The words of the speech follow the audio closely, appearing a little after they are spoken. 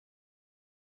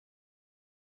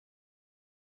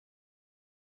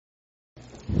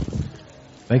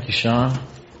Thank you, Sean.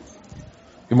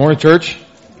 Good morning, church.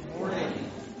 Good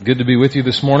morning. Good to be with you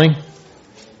this morning.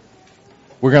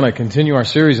 We're going to continue our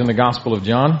series in the Gospel of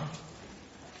John.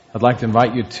 I'd like to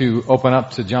invite you to open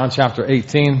up to John chapter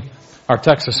 18. Our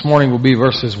text this morning will be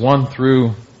verses 1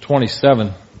 through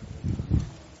 27.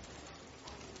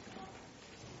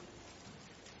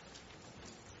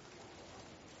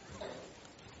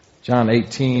 John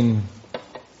 18,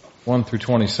 1 through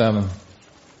 27.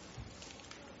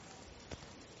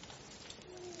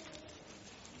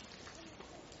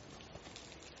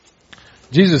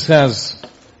 Jesus has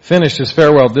finished his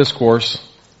farewell discourse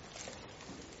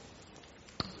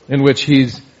in which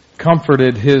he's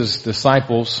comforted his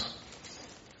disciples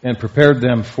and prepared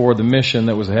them for the mission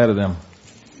that was ahead of them.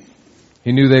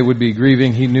 He knew they would be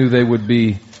grieving. He knew they would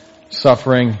be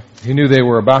suffering. He knew they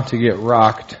were about to get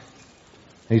rocked.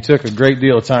 He took a great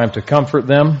deal of time to comfort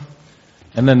them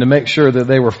and then to make sure that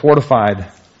they were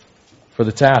fortified for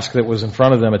the task that was in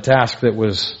front of them, a task that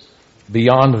was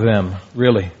beyond them,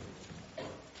 really.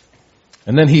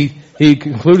 And then he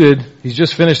concluded, he's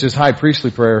just finished his high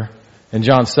priestly prayer in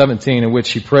John 17, in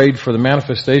which he prayed for the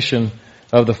manifestation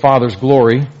of the Father's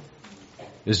glory,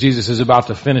 as Jesus is about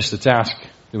to finish the task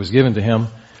that was given to him.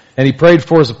 And he prayed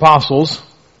for his apostles,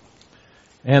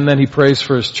 and then he prays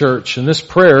for his church. And this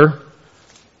prayer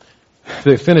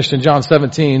that finished in John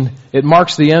 17, it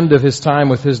marks the end of his time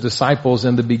with his disciples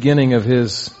and the beginning of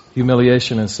his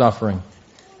humiliation and suffering.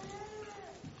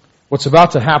 What's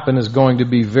about to happen is going to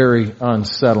be very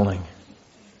unsettling.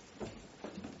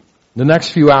 The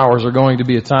next few hours are going to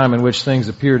be a time in which things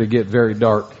appear to get very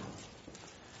dark.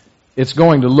 It's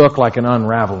going to look like an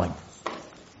unraveling.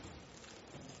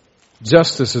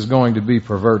 Justice is going to be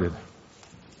perverted.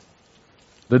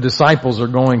 The disciples are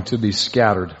going to be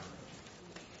scattered.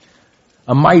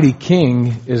 A mighty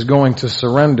king is going to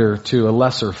surrender to a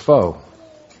lesser foe.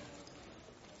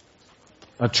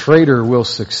 A traitor will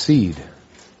succeed.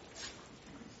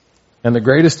 And the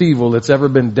greatest evil that's ever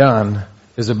been done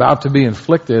is about to be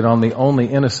inflicted on the only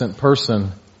innocent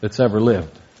person that's ever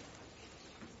lived.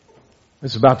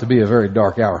 It's about to be a very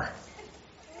dark hour.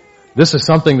 This is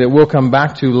something that we'll come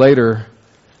back to later.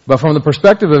 But from the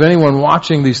perspective of anyone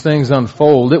watching these things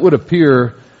unfold, it would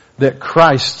appear that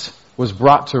Christ was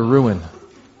brought to ruin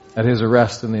at his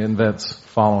arrest and the events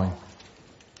following.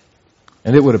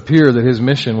 And it would appear that his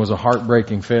mission was a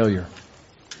heartbreaking failure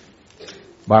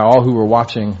by all who were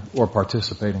watching or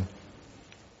participating.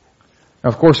 Now,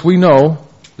 of course, we know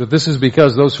that this is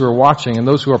because those who are watching and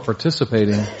those who are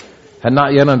participating had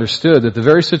not yet understood that the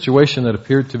very situation that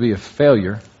appeared to be a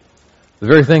failure, the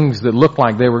very things that looked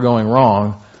like they were going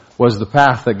wrong, was the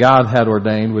path that God had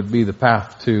ordained would be the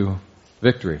path to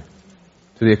victory,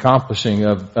 to the accomplishing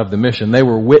of the mission. They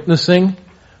were witnessing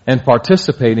and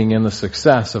participating in the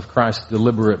success of Christ's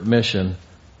deliberate mission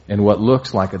in what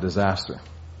looks like a disaster.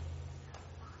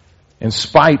 In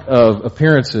spite of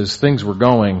appearances, things were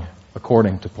going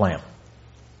according to plan.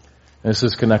 And this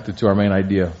is connected to our main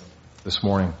idea this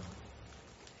morning.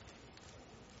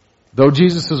 Though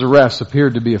Jesus' arrest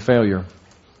appeared to be a failure,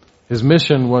 his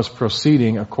mission was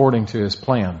proceeding according to his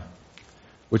plan,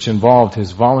 which involved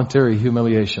his voluntary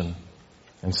humiliation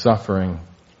and suffering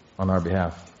on our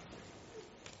behalf.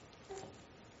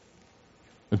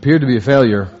 It appeared to be a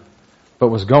failure, but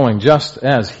was going just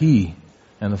as he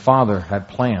and the Father had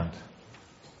planned.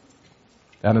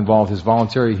 That involved his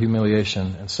voluntary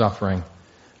humiliation and suffering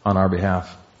on our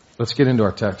behalf. Let's get into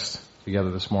our text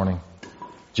together this morning.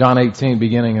 John 18,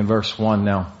 beginning in verse 1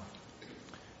 now.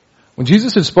 When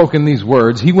Jesus had spoken these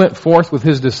words, he went forth with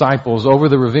his disciples over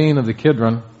the ravine of the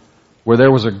Kidron, where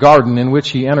there was a garden in which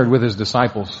he entered with his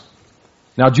disciples.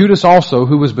 Now Judas also,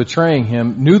 who was betraying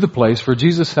him, knew the place, for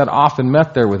Jesus had often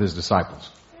met there with his disciples.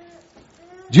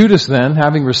 Judas then,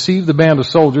 having received the band of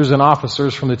soldiers and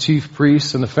officers from the chief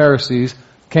priests and the Pharisees,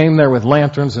 came there with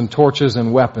lanterns and torches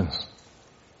and weapons.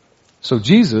 So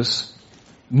Jesus,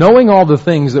 knowing all the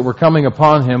things that were coming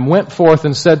upon him, went forth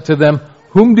and said to them,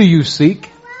 "Whom do you seek?"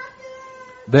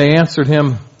 They answered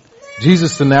him,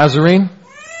 "Jesus the Nazarene."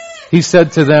 He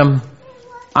said to them,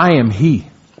 "I am he."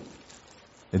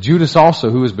 And Judas also,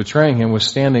 who was betraying him, was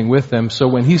standing with them. So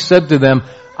when he said to them,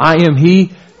 "I am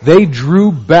he," they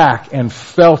drew back and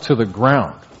fell to the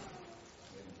ground.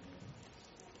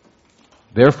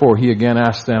 Therefore he again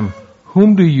asked them,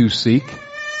 "Whom do you seek?"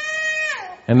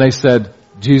 And they said,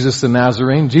 "Jesus the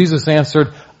Nazarene." Jesus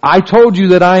answered, "I told you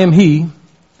that I am he.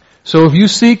 So if you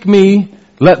seek me,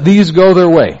 let these go their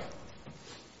way."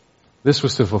 This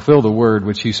was to fulfill the word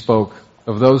which he spoke,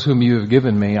 "Of those whom you have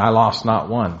given me, I lost not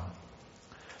one."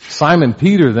 Simon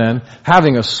Peter then,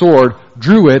 having a sword,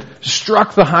 drew it,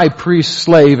 struck the high priest's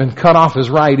slave, and cut off his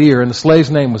right ear, and the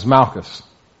slave's name was Malchus.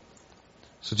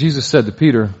 So Jesus said to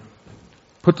Peter,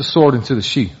 put the sword into the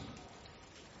sheath.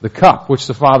 The cup which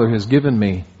the Father has given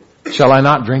me, shall I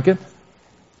not drink it?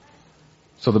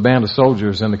 So the band of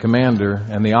soldiers and the commander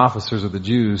and the officers of the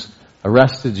Jews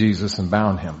arrested Jesus and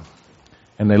bound him.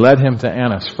 And they led him to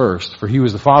Annas first, for he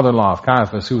was the father-in-law of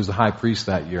Caiaphas, who was the high priest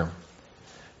that year.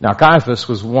 Now Caiaphas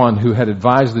was one who had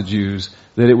advised the Jews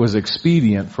that it was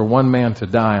expedient for one man to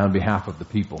die on behalf of the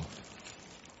people.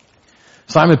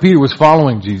 Simon Peter was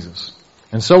following Jesus,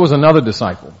 and so was another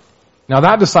disciple. Now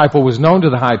that disciple was known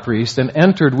to the high priest and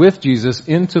entered with Jesus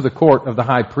into the court of the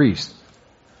high priest.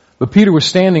 But Peter was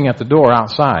standing at the door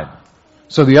outside.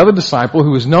 So the other disciple,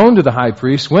 who was known to the high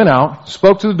priest, went out,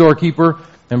 spoke to the doorkeeper,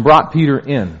 and brought Peter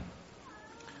in.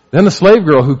 Then the slave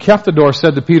girl who kept the door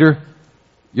said to Peter,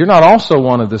 you're not also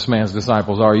one of this man's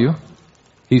disciples, are you?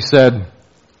 He said,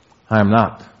 I am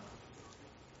not.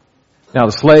 Now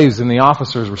the slaves and the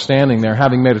officers were standing there,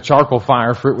 having made a charcoal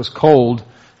fire, for it was cold,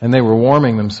 and they were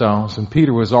warming themselves. And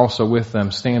Peter was also with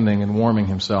them, standing and warming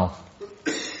himself.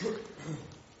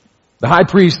 The high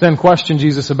priest then questioned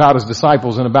Jesus about his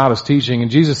disciples and about his teaching, and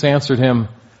Jesus answered him,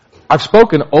 I've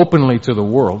spoken openly to the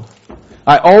world.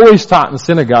 I always taught in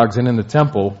synagogues and in the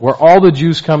temple, where all the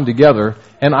Jews come together,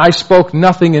 and I spoke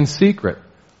nothing in secret.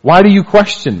 Why do you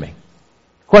question me?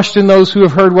 Question those who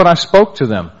have heard what I spoke to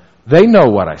them. They know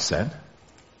what I said.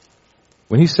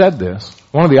 When he said this,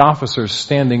 one of the officers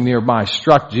standing nearby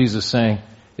struck Jesus, saying,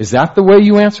 is that the way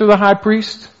you answer the high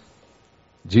priest?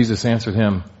 Jesus answered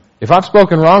him, if I've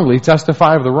spoken wrongly,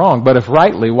 testify of the wrong, but if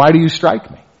rightly, why do you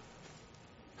strike me?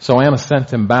 So Annas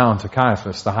sent him bound to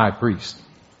Caiaphas, the high priest.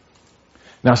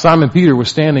 Now Simon Peter was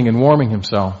standing and warming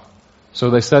himself.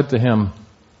 So they said to him,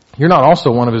 you're not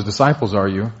also one of his disciples, are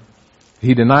you?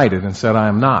 He denied it and said, I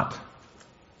am not.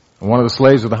 And one of the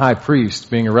slaves of the high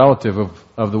priest, being a relative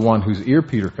of the one whose ear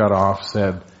Peter cut off,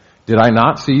 said, did I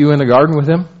not see you in the garden with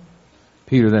him?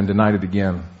 Peter then denied it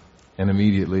again, and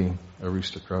immediately a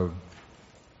rooster crowed.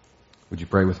 Would you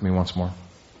pray with me once more?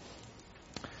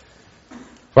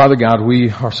 Father God, we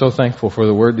are so thankful for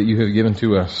the word that you have given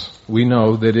to us. We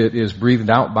know that it is breathed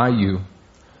out by you,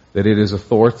 that it is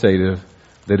authoritative,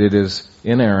 that it is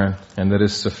inerrant, and that it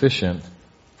is sufficient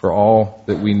for all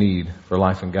that we need for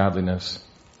life and godliness.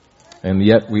 And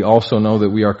yet we also know that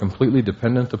we are completely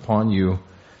dependent upon you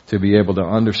to be able to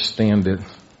understand it,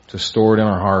 to store it in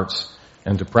our hearts,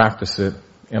 and to practice it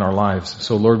in our lives.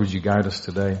 So Lord, would you guide us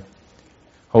today?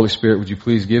 Holy Spirit, would you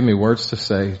please give me words to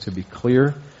say to be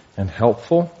clear and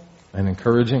helpful and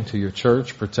encouraging to your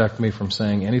church. Protect me from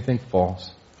saying anything false.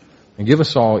 And give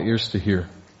us all ears to hear.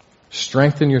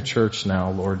 Strengthen your church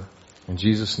now, Lord. In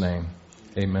Jesus' name,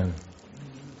 amen.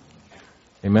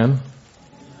 Amen.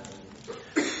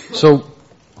 So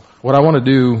what I want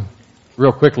to do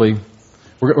real quickly,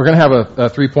 we're going to have a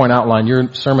 3-point outline.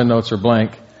 Your sermon notes are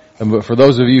blank. But for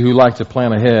those of you who like to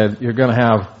plan ahead, you're going to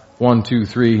have 1, 2,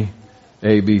 3,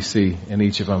 A, B, C in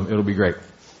each of them. It'll be great.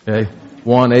 Okay?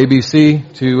 1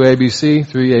 ABC, 2 ABC,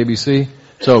 3 ABC.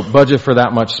 So budget for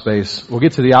that much space. We'll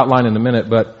get to the outline in a minute,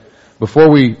 but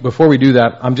before we do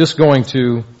that, I'm just going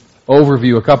to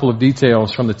overview a couple of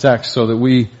details from the text so that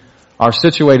we are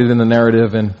situated in the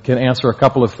narrative and can answer a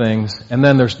couple of things. And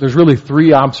then there's really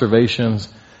 3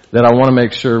 observations that I want to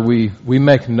make sure we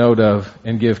make note of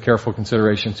and give careful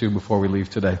consideration to before we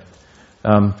leave today.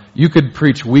 You could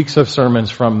preach weeks of sermons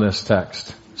from this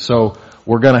text. So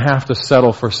we're going to have to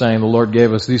settle for saying the Lord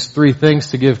gave us these 3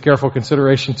 things to give careful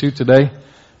consideration to today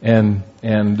and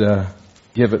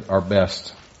give it our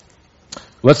best.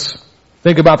 Let's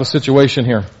think about the situation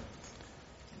here.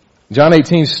 John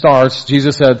 18 starts,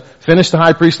 Jesus had finished the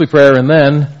high priestly prayer, and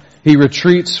then he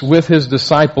retreats with his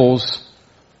disciples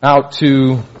out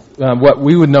to what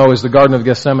we would know as the Garden of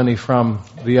Gethsemane from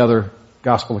the other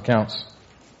gospel accounts.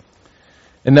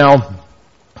 And now,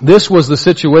 this was the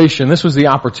situation, this was the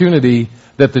opportunity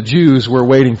that the Jews were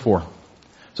waiting for.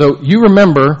 So you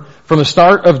remember, from the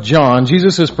start of John,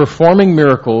 Jesus is performing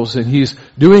miracles, and he's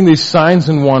doing these signs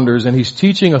and wonders, and he's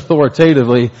teaching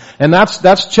authoritatively, and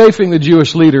that's chafing the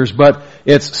Jewish leaders, but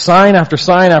it's sign after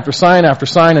sign after sign after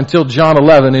sign until John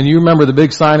 11. And you remember the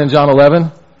big sign in John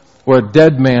 11? Where a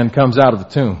dead man comes out of the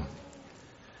tomb.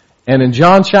 And in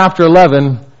John chapter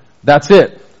 11, that's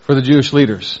it for the Jewish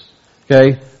leaders.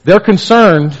 Okay? They're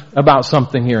concerned about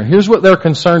something here. Here's what they're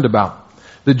concerned about.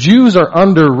 The Jews are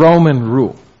under Roman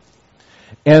rule.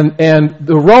 And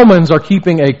the Romans are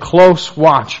keeping a close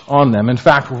watch on them. In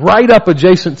fact, right up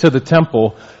adjacent to the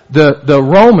temple, the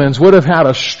Romans would have had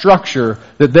a structure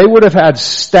that they would have had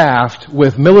staffed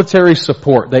with military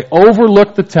support. They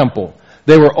overlooked the temple.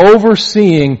 They were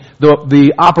overseeing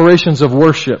the operations of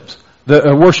worship,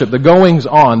 the goings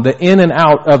on, the in and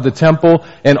out of the temple,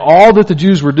 and all that the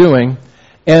Jews were doing.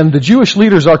 And the Jewish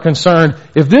leaders are concerned,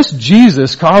 if this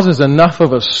Jesus causes enough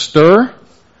of a stir,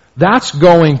 that's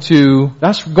going to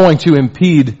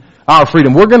impede our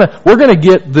freedom. We're gonna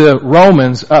get the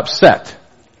Romans upset.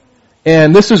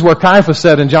 And this is where Caiaphas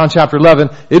said in John chapter 11,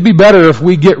 it'd be better if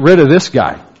we get rid of this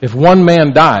guy. If one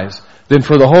man dies, than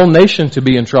for the whole nation to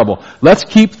be in trouble. Let's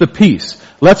keep the peace.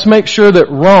 Let's make sure that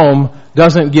Rome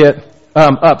doesn't get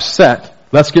upset.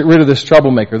 Let's get rid of this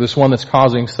troublemaker, this one that's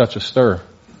causing such a stir.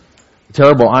 The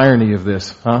terrible irony of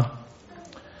this, huh?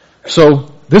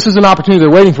 So this is an opportunity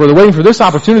they're waiting for. They're waiting for this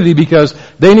opportunity because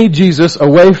they need Jesus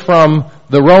away from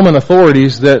the Roman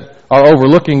authorities that are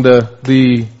overlooking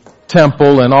the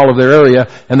temple and all of their area,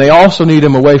 and they also need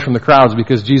him away from the crowds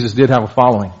because Jesus did have a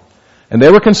following. And they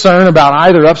were concerned about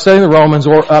either upsetting the Romans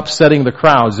or upsetting the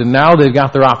crowds. And now they've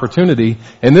got their opportunity.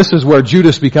 And this is where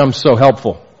Judas becomes so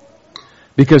helpful.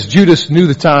 Because Judas knew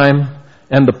the time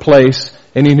and the place,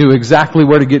 and he knew exactly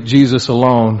where to get Jesus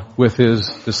alone with his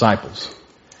disciples.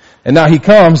 And now he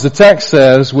comes, the text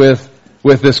says, with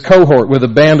this cohort, with a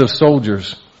band of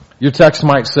soldiers. Your text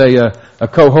might say a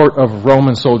cohort of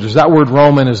Roman soldiers. That word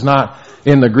Roman is not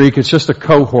in the Greek. It's just a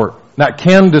cohort. That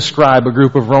can describe a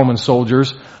group of Roman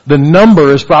soldiers. The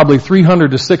number is probably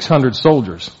 300 to 600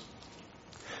 soldiers.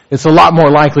 It's a lot more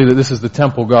likely that this is the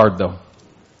temple guard, though,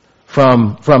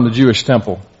 from the Jewish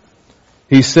temple.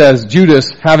 He says, Judas,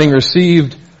 having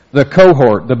received the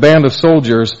cohort, the band of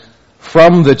soldiers,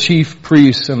 from the chief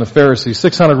priests and the Pharisees.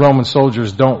 600 Roman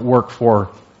soldiers don't work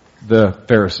for the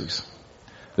Pharisees.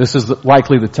 This is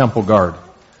likely the temple guard.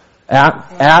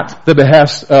 At the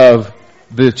behest of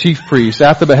the chief priests,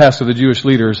 at the behest of the Jewish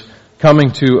leaders,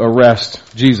 coming to arrest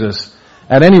Jesus.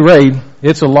 At any rate,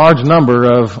 it's a large number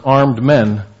of armed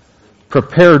men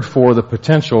prepared for the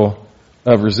potential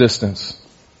of resistance.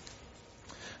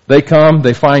 They come,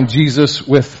 they find Jesus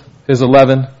with his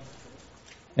 11,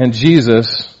 and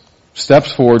Jesus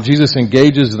steps forward. Jesus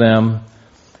engages them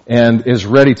and is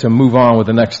ready to move on with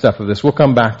the next step of this. We'll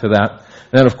come back to that.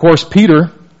 And then, of course, Peter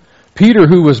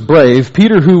who was brave,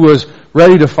 Peter who was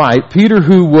ready to fight, Peter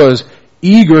who was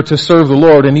eager to serve the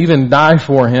Lord and even die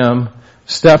for him,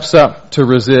 steps up to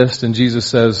resist, and Jesus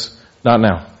says, not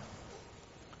now.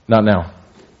 Not now.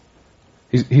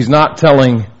 He's not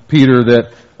telling Peter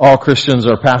that all Christians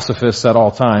are pacifists at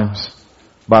all times.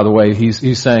 By the way,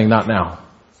 he's saying not now.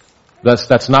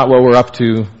 That's not what we're up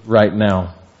to right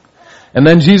now. And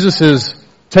then Jesus is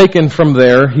taken from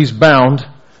there. He's bound.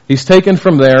 He's taken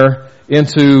from there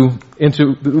into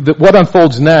what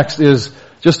unfolds next is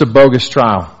just a bogus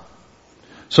trial.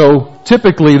 So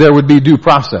typically there would be due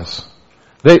process.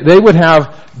 They would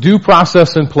have due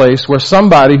process in place where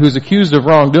somebody who's accused of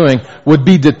wrongdoing would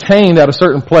be detained at a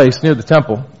certain place near the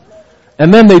temple,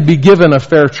 and then they'd be given a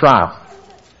fair trial.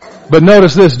 But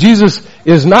notice this, Jesus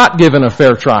is not given a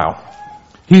fair trial.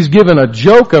 He's given a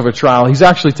joke of a trial. He's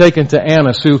actually taken to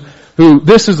Annas, who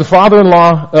this is the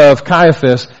father-in-law of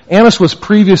Caiaphas. Annas was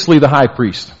previously the high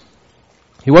priest.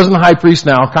 He wasn't the high priest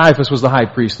now. Caiaphas was the high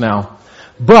priest now.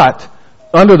 But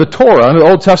under the Torah, under the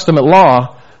Old Testament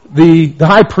law, the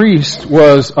high priest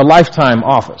was a lifetime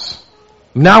office.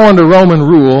 Now under Roman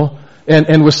rule,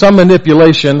 and with some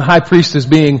manipulation, high priest is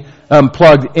being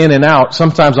plugged in and out,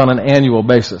 sometimes on an annual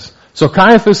basis. So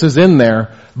Caiaphas is in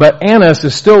there, but Annas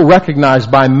is still recognized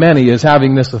by many as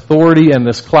having this authority and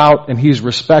this clout, and he's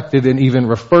respected and even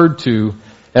referred to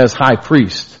as high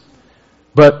priest.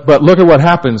 But look at what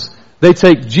happens. They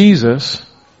take Jesus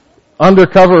under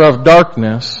cover of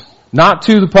darkness, not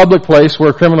to the public place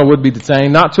where a criminal would be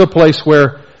detained, not to a place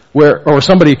where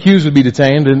somebody accused would be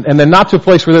detained, and then not to a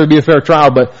place where there would be a fair trial,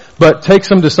 but takes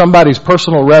them to somebody's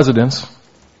personal residence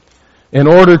in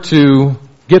order to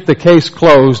get the case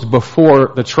closed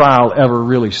before the trial ever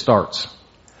really starts.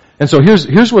 And so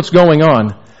here's what's going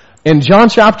on. In John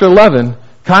chapter 11,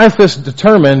 Caiaphas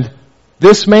determined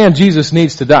this man Jesus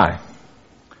needs to die.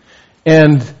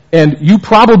 And you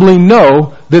probably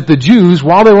know that the Jews,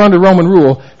 while they were under Roman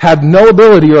rule, had no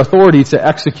ability or authority to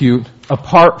execute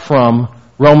apart from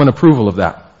Roman approval of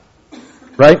that.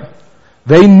 Right?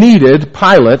 They needed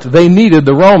Pilate, they needed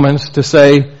the Romans to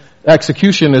say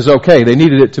execution is okay. They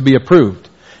needed it to be approved.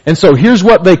 And so here's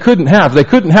what they couldn't have. They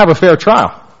couldn't have a fair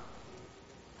trial.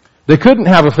 They couldn't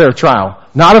have a fair trial.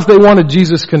 Not if they wanted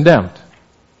Jesus condemned.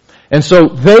 And so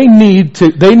they need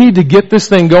to get this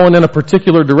thing going in a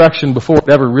particular direction before it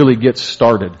ever really gets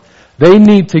started. They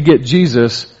need to get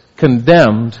Jesus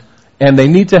condemned And they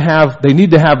need to have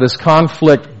this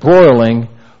conflict broiling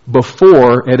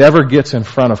before it ever gets in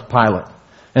front of Pilate.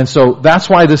 And so that's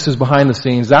why this is behind the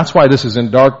scenes. That's why this is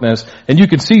in darkness. And you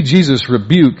can see Jesus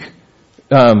rebuke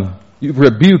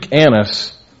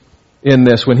Annas in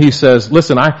this when he says,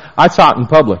 listen, I taught in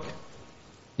public.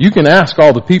 You can ask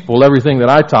all the people everything that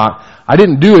I taught. I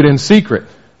didn't do it in secret.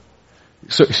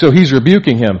 So he's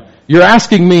rebuking him. You're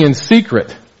asking me in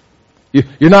secret.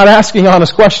 You're not asking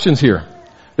honest questions here.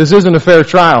 This isn't a fair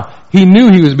trial. He knew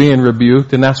he was being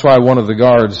rebuked, and that's why one of the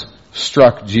guards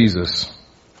struck Jesus.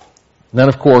 And then,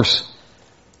 of course,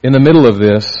 in the middle of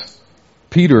this,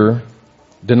 Peter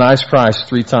denies Christ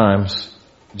 3 times,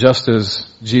 just as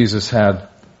Jesus had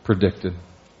predicted.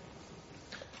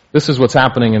 This is what's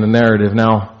happening in the narrative.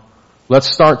 Now, let's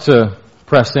start to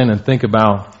press in and think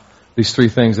about these 3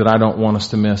 things that I don't want us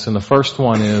to miss. And the first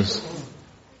one is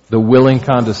the willing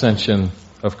condescension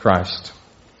of Christ.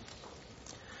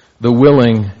 The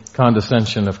willing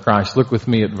condescension of Christ. Look with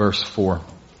me at verse 4.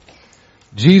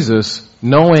 Jesus,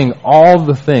 knowing all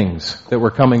the things that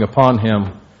were coming upon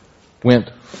him,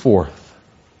 went forth.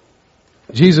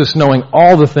 Jesus, knowing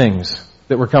all the things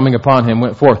that were coming upon him,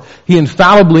 went forth. He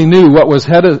infallibly knew what was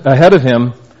ahead of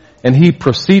him, and he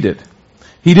proceeded.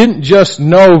 He didn't just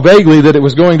know vaguely that it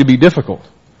was going to be difficult.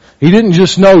 He didn't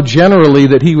just know generally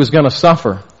that he was going to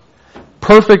suffer.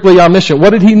 Perfectly omniscient.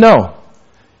 What did he know?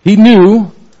 He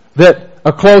knew that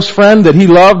a close friend that he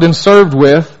loved and served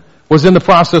with was in the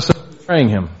process of betraying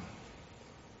him.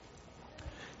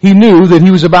 He knew that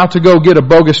he was about to go get a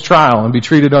bogus trial and be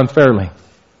treated unfairly.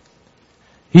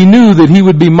 He knew that he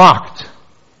would be mocked.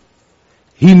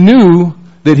 He knew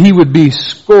that he would be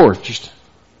scourged.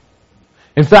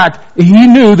 In fact, he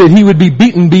knew that he would be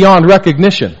beaten beyond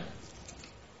recognition.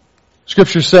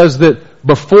 Scripture says that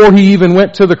before he even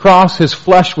went to the cross, his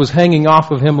flesh was hanging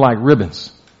off of him like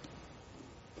ribbons.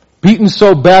 Beaten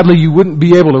so badly you wouldn't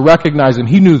be able to recognize him.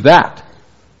 He knew that.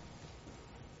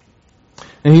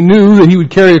 And he knew that he would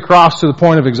carry a cross to the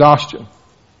point of exhaustion.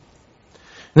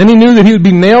 Then he knew that he would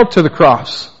be nailed to the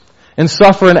cross and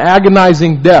suffer an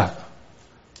agonizing death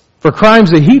for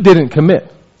crimes that he didn't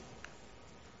commit.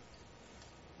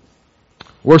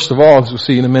 Worst of all, as we'll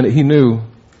see in a minute, he knew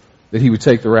that he would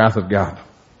take the wrath of God.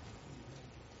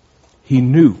 He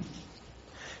knew.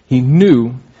 He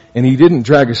knew, and he didn't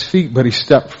drag his feet, but he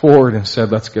stepped forward and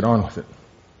said, let's get on with it.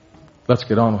 Let's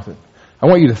get on with it. I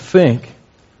want you to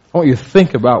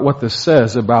think about what this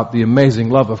says about the amazing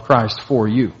love of Christ for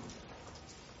you. Do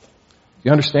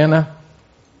you understand that?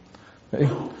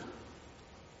 Okay.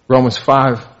 Romans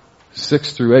 5,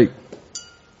 6 through 8.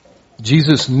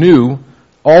 Jesus knew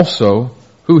also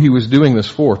who he was doing this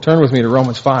for. Turn with me to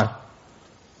Romans 5.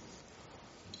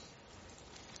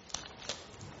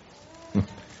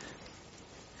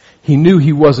 He knew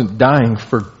he wasn't dying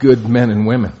for good men and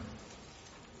women.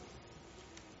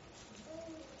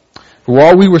 For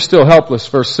while we were still helpless,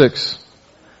 verse 6,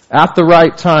 at the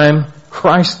right time,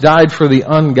 Christ died for the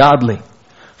ungodly.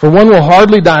 For one will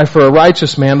hardly die for a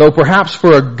righteous man, though perhaps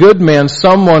for a good man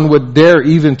someone would dare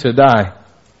even to die.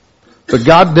 But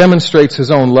God demonstrates his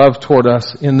own love toward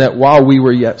us in that while we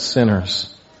were yet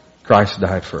sinners, Christ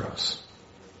died for us.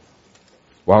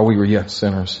 While we were yet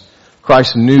sinners.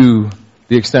 Christ knew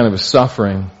the extent of his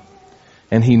suffering,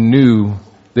 and he knew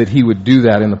that he would do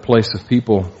that in the place of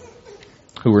people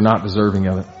who were not deserving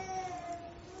of it.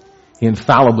 He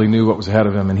infallibly knew what was ahead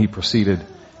of him, and he proceeded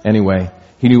anyway.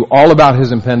 He knew all about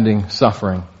his impending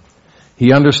suffering.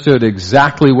 He understood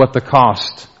exactly what the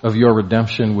cost of your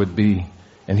redemption would be,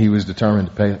 and he was determined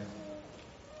to pay it.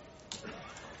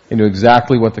 He knew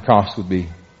exactly what the cost would be,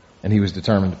 and he was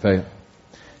determined to pay it.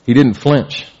 He didn't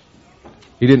flinch.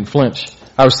 He didn't flinch.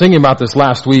 I was thinking about this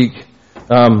last week.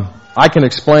 I can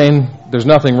explain. There's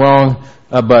nothing wrong,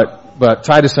 but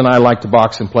Titus and I like to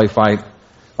box and play fight.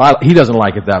 He doesn't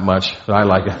like it that much, but I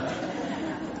like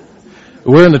it.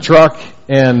 We're in the truck,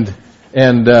 and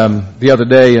the other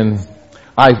day, and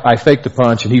I faked a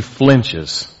punch, and he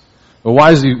flinches. Well,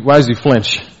 why does he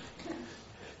flinch?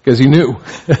 Because he knew.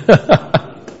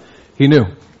 He knew.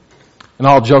 And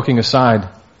all joking aside,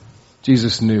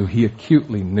 Jesus knew. He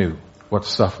acutely knew what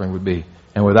suffering would be.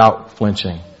 And without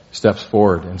flinching, steps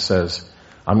forward and says,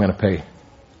 I'm going to pay.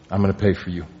 I'm going to pay for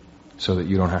you so that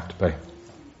you don't have to pay.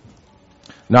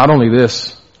 Not only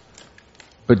this,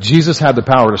 but Jesus had the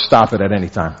power to stop it at any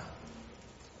time.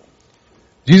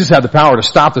 Jesus had the power to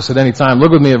stop this at any time.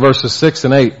 Look with me at verses 6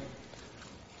 and 8.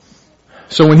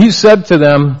 So when he said to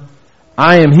them,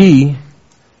 I am he,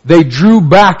 they drew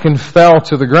back and fell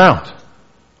to the ground.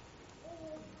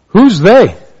 Who's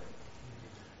they?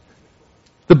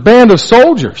 The band of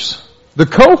soldiers, the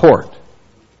cohort,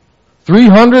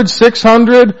 300,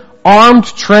 600 armed,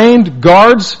 trained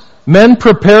guards, men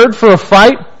prepared for a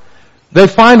fight. They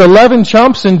find 11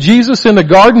 chumps and Jesus in the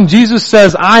garden. Jesus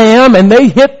says, I am, and they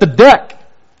hit the deck.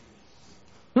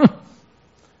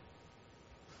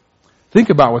 Think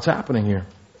about what's happening here.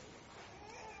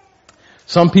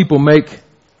 Some people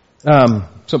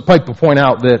some people point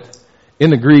out that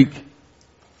in the Greek,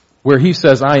 where he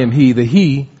says, I am he, the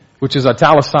he, which is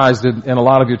italicized in a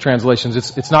lot of your translations,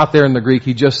 it's not there in the Greek.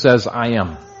 He just says, I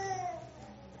am.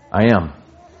 I am.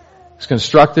 It's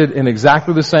constructed in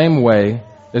exactly the same way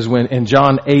as when in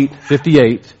John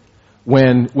 8:58,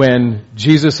 when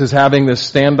Jesus is having this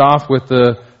standoff with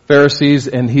the Pharisees,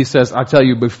 and he says, I tell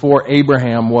you, before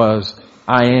Abraham was,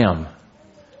 I am.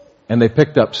 And they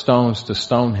picked up stones to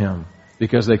stone him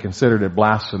because they considered it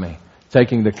blasphemy,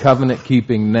 taking the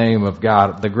covenant-keeping name of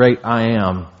God, the great I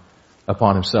am,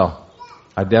 upon himself,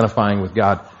 identifying with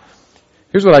God.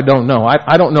 Here's what I don't know.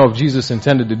 I don't know if Jesus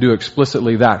intended to do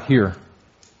explicitly that here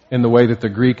in the way that the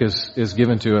Greek is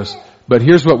given to us. But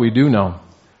here's what we do know.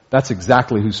 That's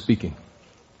exactly who's speaking.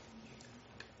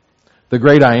 The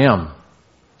great I am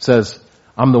says,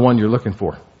 I'm the one you're looking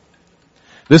for.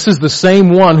 This is the same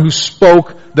one who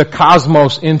spoke the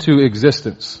cosmos into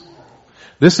existence.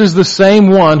 This is the same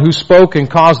one who spoke and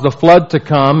caused the flood to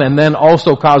come and then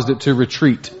also caused it to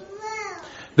retreat.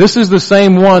 This is the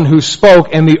same one who spoke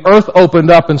and the earth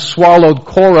opened up and swallowed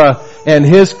Korah and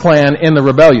his clan in the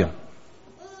rebellion.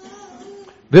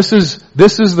 This is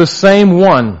the same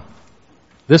one.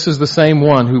 This is the same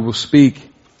one who will speak,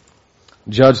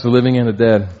 judge the living and the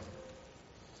dead,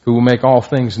 who will make all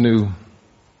things new.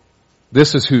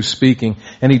 This is who's speaking.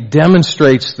 And he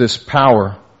demonstrates this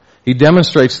power. He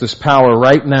demonstrates this power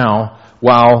right now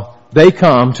while they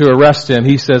come to arrest him.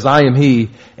 He says, I am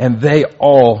he, and they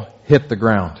all hit the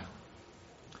ground.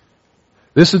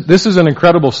 This is an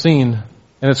incredible scene,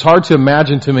 and it's hard to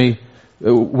imagine to me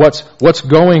what's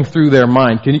going through their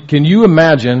mind. Can you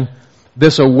imagine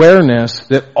this awareness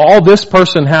that all this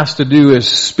person has to do is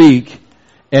speak,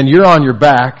 and you're on your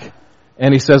back,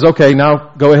 and he says, okay,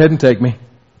 now go ahead and take me.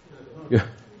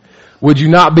 Would you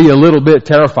not be a little bit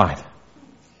terrified?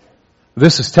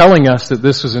 This is telling us that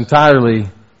this was entirely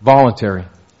voluntary.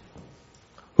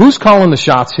 Who's calling the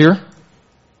shots here?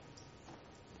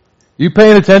 You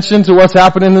paying attention to what's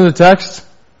happening in the text?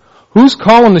 Who's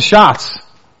calling the shots?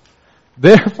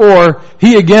 Therefore,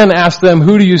 he again asked them,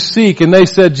 who do you seek? And they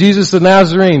said, Jesus the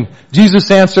Nazarene. Jesus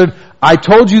answered, I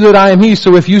told you that I am he,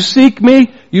 so if you seek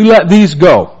me, you let these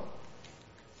go.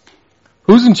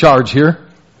 Who's in charge here?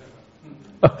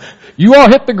 You all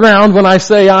hit the ground when I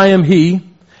say I am he,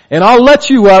 and I'll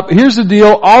let you up. Here's the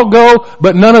deal, I'll go,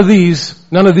 but none of these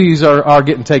are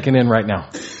getting taken in right now.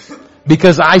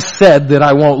 Because I said that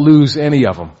I won't lose any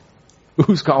of them.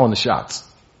 Who's calling the shots?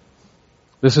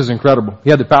 This is incredible.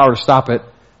 He had the power to stop it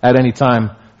at any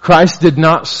time. Christ did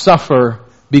not suffer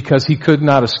because he could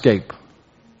not escape.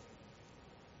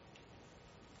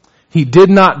 He did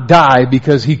not die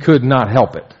because he could not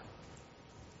help it.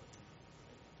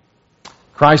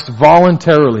 Christ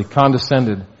voluntarily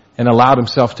condescended and allowed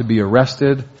himself to be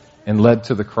arrested and led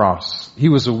to the cross. He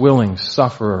was a willing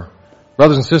sufferer.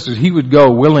 Brothers and sisters, he would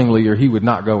go willingly or he would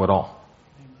not go at all.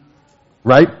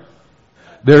 Right?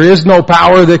 There is no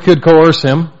power that could coerce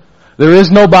him. There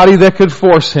is nobody that could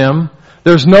force him.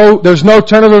 There's no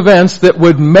turn of events that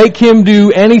would make him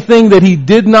do anything that he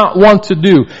did not want to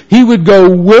do. He would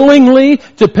go willingly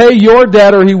to pay your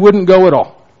debt or he wouldn't go at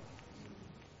all.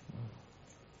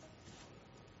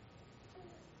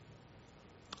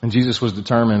 And Jesus was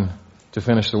determined to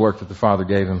finish the work that the Father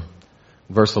gave him.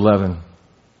 Verse 11.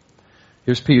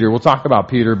 Here's Peter. We'll talk about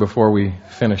Peter before we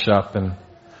finish up and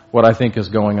what I think is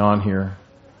going on here.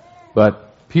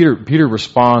 But Peter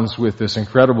responds with this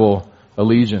incredible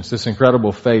allegiance, this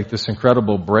incredible faith, this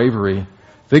incredible bravery.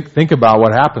 Think about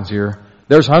what happens here.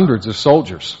 There's hundreds of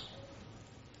soldiers.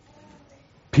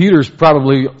 Peter's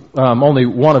probably only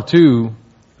one of two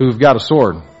who've got a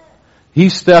sword. He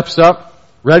steps up,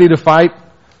 ready to fight,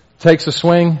 takes a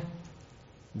swing.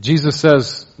 Jesus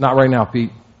says, not right now,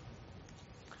 Pete.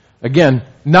 Again,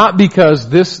 not because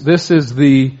this is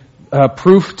the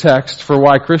proof text for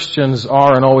why Christians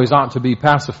are and always ought to be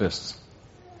pacifists.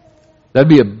 That'd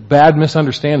be a bad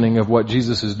misunderstanding of what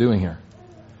Jesus is doing here.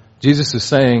 Jesus is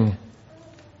saying,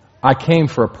 I came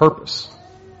for a purpose,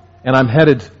 and I'm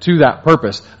headed to that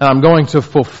purpose, and I'm going to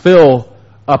fulfill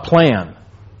a plan.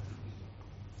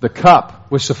 The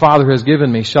cup which the Father has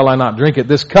given me, shall I not drink it?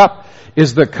 This cup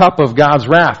is the cup of God's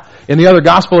wrath. In the other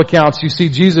gospel accounts, you see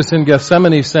Jesus in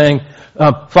Gethsemane saying,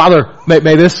 Father,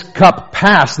 may this cup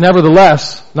pass.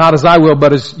 Nevertheless, not as I will,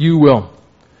 but as you will.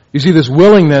 You see this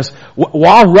willingness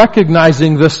while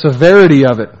recognizing the severity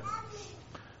of it.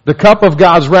 The cup of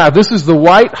God's wrath. This is the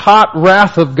white hot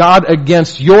wrath of God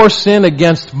against your sin,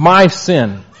 against my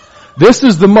sin. This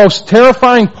is the most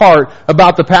terrifying part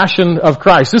about the passion of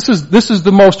Christ. This is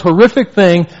the most horrific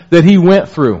thing that He went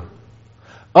through.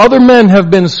 Other men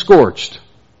have been scorched.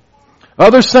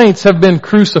 Other saints have been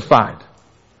crucified.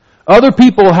 Other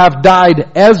people have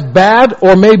died as bad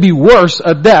or maybe worse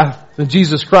a death than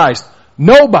Jesus Christ.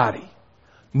 Nobody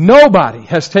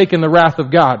has taken the wrath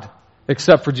of God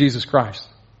except for Jesus Christ.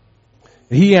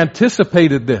 He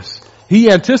anticipated this. He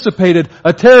anticipated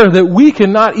a terror that we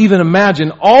cannot even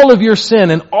imagine. All of your sin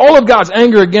and all of God's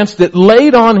anger against it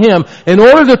laid on Him in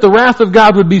order that the wrath of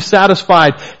God would be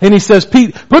satisfied. And He says,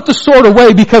 Pete, put the sword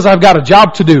away because I've got a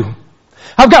job to do.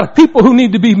 I've got people who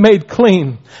need to be made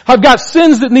clean. I've got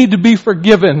sins that need to be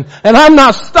forgiven. And I'm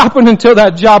not stopping until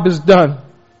that job is done.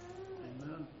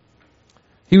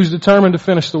 He was determined to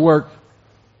finish the work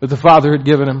that the Father had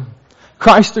given Him.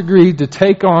 Christ agreed to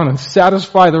take on and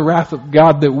satisfy the wrath of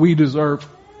God that we deserve.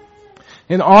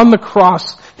 And on the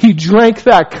cross, He drank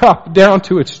that cup down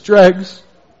to its dregs.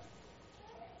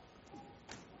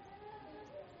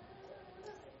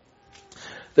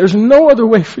 There's no other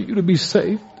way for you to be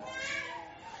saved.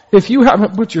 If you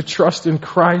haven't put your trust in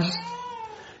Christ,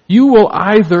 you will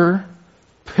either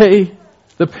pay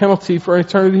the penalty for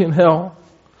eternity in hell,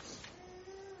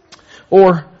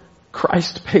 or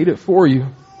Christ paid it for you.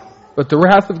 But the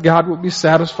wrath of God will be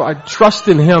satisfied. Trust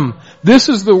in Him. This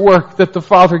is the work that the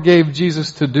Father gave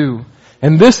Jesus to do.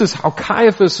 And this is how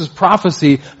Caiaphas'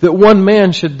 prophecy that one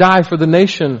man should die for the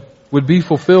nation would be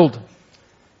fulfilled.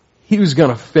 He was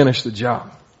going to finish the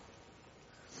job.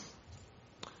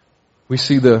 We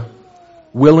see the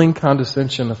willing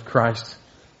condescension of Christ.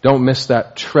 Don't miss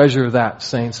that. Treasure that,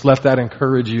 saints. Let that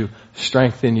encourage you,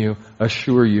 strengthen you,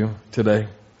 assure you today.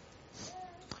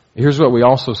 Here's what we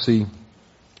also see.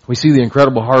 We see the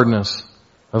incredible hardness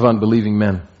of unbelieving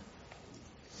men.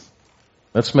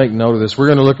 Let's make note of this. We're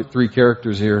going to look at three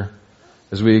characters here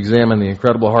as we examine the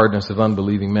incredible hardness of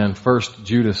unbelieving men. First,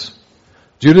 Judas.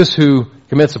 Judas, who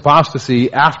commits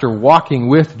apostasy after walking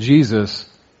with Jesus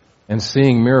and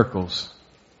seeing miracles.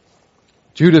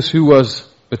 Judas, who was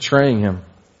betraying Him.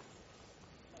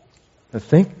 Now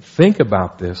think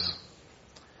about this.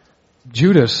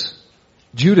 Judas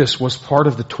was part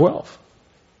of the 12.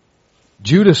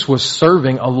 Judas was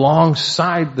serving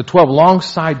alongside the 12,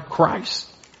 alongside Christ.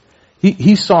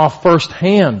 He saw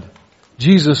firsthand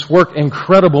Jesus work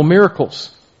incredible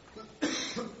miracles.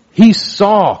 He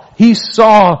saw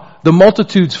the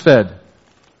multitudes fed.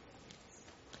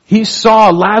 He saw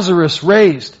Lazarus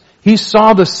raised. He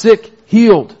saw the sick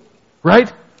healed.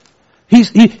 Right?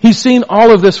 He's seen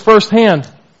all of this firsthand.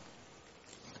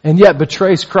 And yet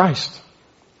betrays Christ.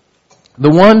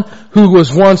 The one who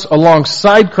was once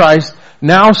alongside Christ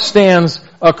now stands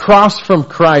across from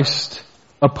Christ,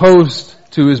 opposed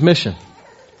to His mission.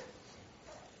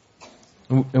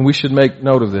 And we should make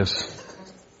note of this.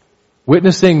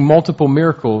 Witnessing multiple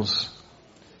miracles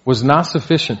was not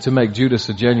sufficient to make Judas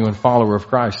a genuine follower of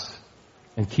Christ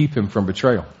and keep him from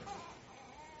betrayal.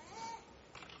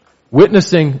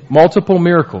 Witnessing multiple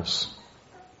miracles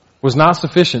was not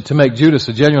sufficient to make Judas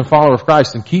a genuine follower of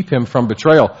Christ and keep him from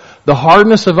betrayal. The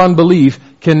hardness of unbelief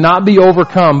cannot be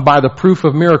overcome by the proof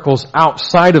of miracles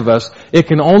outside of us. It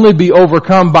can only be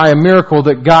overcome by a miracle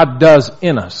that God does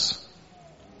in us.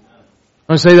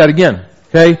 I'm going to say that again.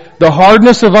 Okay? The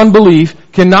hardness of unbelief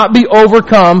cannot be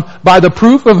overcome by the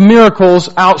proof of miracles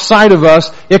outside of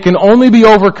us. It can only be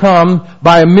overcome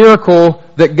by a miracle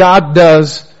that God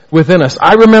does within us.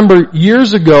 I remember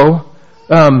years ago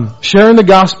sharing the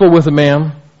gospel with a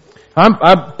man.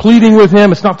 I'm pleading with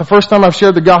him. It's not the first time I've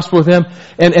shared the gospel with him.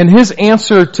 And his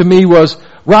answer to me was,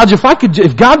 Raj,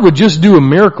 if God would just do a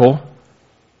miracle,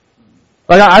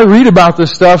 like I read about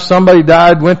this stuff, somebody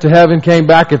died, went to heaven, came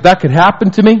back. If that could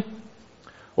happen to me,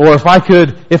 or if I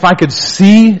could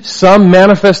see some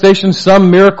manifestation, some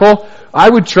miracle, I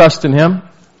would trust in Him.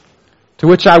 To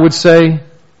which I would say,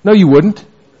 no, you wouldn't.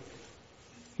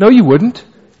 No, you wouldn't.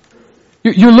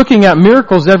 You're looking at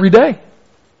miracles every day.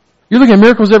 You're looking at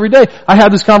miracles every day. I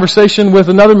had this conversation with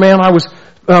another man I was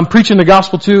preaching the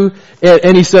gospel to,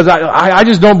 and he says, I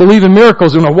just don't believe in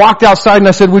miracles. And I walked outside and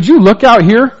I said, would you look out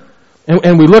here?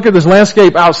 And we look at this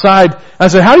landscape outside. I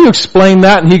said, how do you explain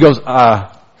that? And he goes,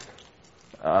 I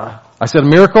said, a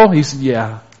miracle? He said,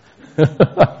 yeah.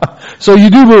 So you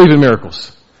do believe in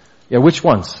miracles? Yeah, which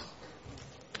ones?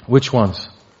 Which ones?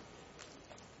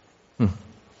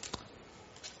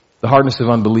 The hardness of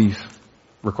unbelief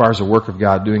requires a work of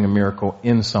God doing a miracle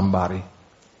in somebody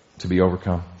to be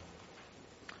overcome.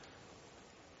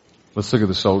 Let's look at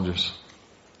the soldiers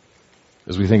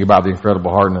as we think about the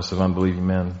incredible hardness of unbelieving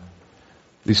men.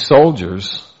 These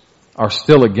soldiers are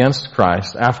still against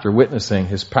Christ after witnessing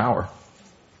His power.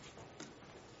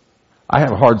 I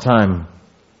have a hard time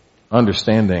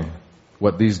understanding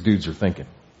what these dudes are thinking.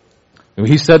 When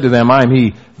He said to them, I am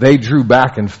He, they drew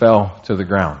back and fell to the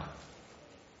ground.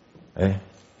 Okay?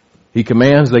 He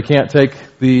commands, they can't take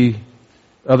the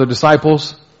other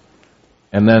disciples,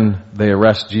 and then they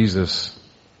arrest Jesus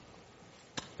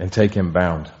and take Him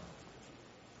bound.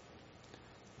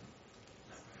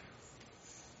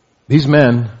 These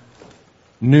men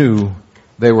knew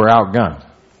they were outgunned.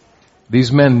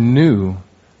 These men knew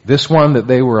this one that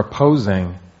they were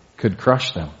opposing could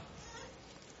crush them.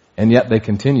 And yet they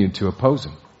continued to oppose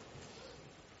Him.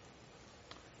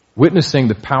 Witnessing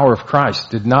the power of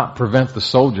Christ did not prevent the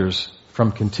soldiers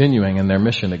from continuing in their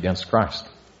mission against Christ.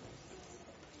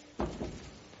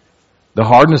 The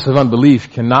hardness of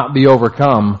unbelief cannot be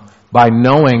overcome by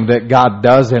knowing that God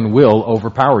does and will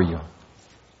overpower you.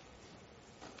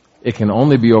 It can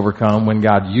only be overcome when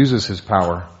God uses His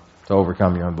power to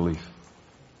overcome your unbelief.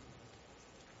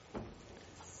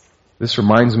 This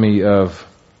reminds me of,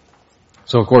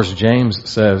 so of course James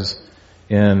says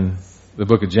in the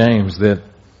book of James that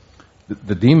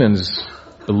the demons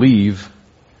believe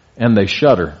and they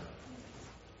shudder.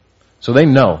 So they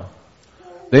know.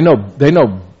 They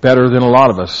know better than a lot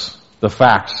of us the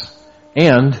facts.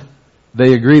 And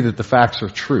they agree that the facts are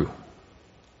true.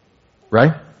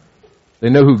 Right? They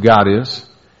know who God is.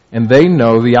 And they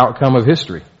know the outcome of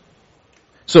history.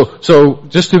 So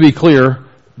just to be clear,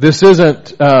 this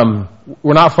isn't,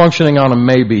 we're not functioning on a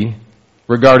maybe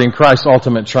regarding Christ's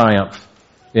ultimate triumph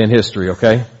in history,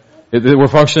 okay? We're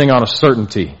functioning on a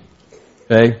certainty,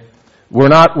 okay? We're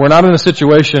not in a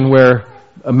situation where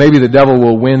maybe the devil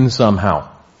will win somehow,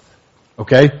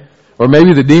 okay? Or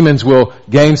maybe the demons will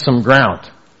gain some ground.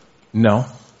 No,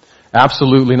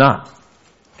 absolutely not,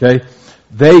 okay?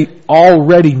 They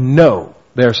already know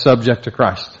they're subject to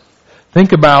Christ.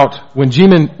 Think about when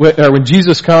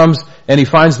Jesus comes and He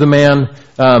finds the man,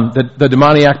 the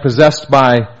demoniac possessed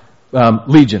by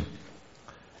Legion.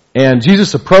 And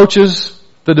Jesus approaches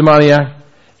the demoniac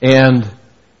and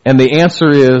the answer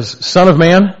is, Son of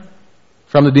Man,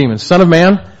 from the demons, Son of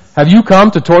Man, have you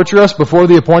come to torture us before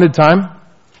the appointed time?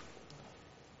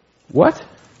 What?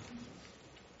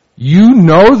 You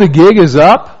know the gig is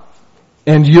up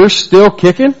and you're still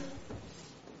kicking?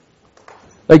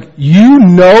 Like, you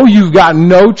know you've got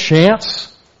no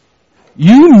chance.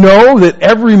 You know that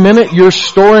every minute you're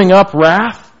storing up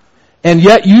wrath, and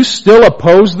yet you still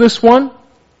oppose this one?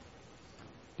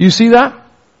 You see that?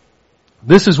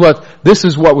 This is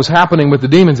what was happening with the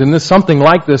demons, and something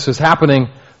like this is happening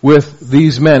with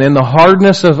these men. In the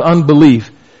hardness of unbelief,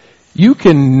 you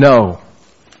can know,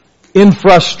 in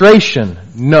frustration,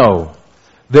 know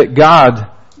that God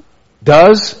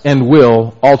does and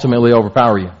will ultimately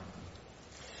overpower you.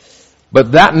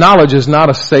 But that knowledge is not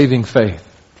a saving faith.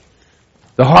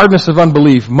 The hardness of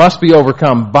unbelief must be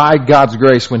overcome by God's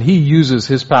grace when He uses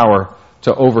His power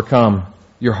to overcome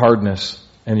your hardness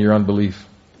and your unbelief.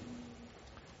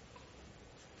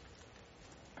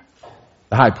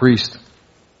 The high priest,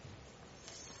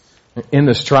 in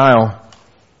this trial,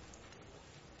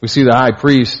 we see the high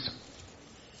priest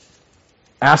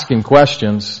asking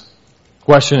questions,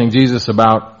 questioning Jesus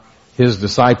about His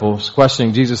disciples,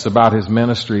 questioning Jesus about His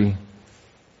ministry.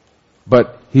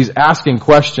 But he's asking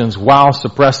questions while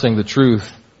suppressing the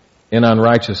truth in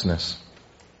unrighteousness.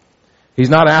 He's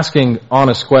not asking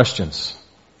honest questions.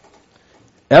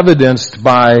 Evidenced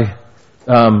by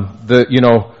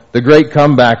the great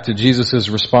comeback to Jesus'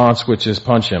 response, which is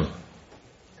punch him.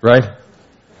 Right?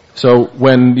 So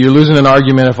when you're losing an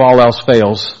argument, if all else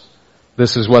fails,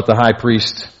 this is what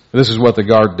the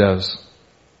guard does.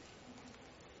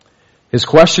 His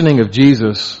questioning of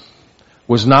Jesus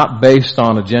was not based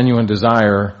on a genuine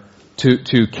desire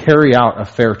to carry out a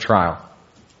fair trial.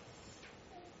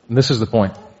 And this is the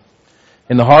point.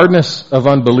 In the hardness of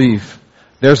unbelief,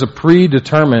 there's a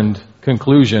predetermined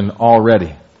conclusion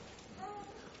already.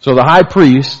 So the high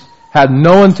priest had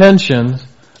no intention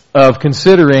of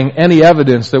considering any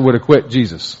evidence that would acquit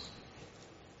Jesus.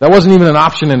 That wasn't even an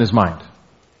option in his mind.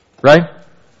 Right?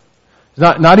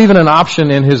 Not even an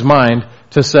option in his mind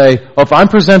to say, if I'm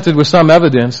presented with some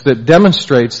evidence that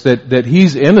demonstrates that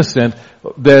he's innocent,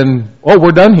 then,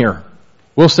 we're done here.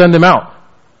 We'll send him out.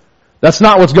 That's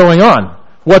not what's going on.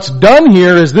 What's done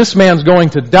here is this man's going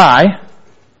to die,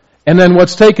 and then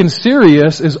what's taken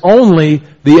serious is only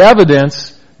the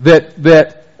evidence that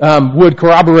would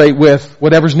corroborate with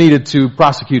whatever's needed to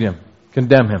prosecute him,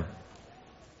 condemn him.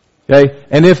 Okay?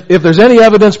 And if there's any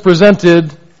evidence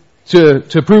presented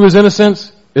to prove his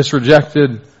innocence, it's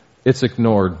rejected, it's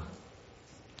ignored.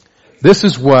 This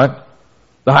is what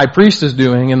the high priest is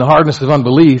doing in the hardness of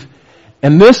unbelief,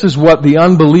 and this is what the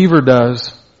unbeliever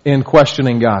does in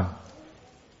questioning God.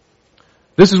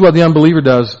 This is what the unbeliever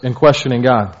does in questioning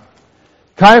God.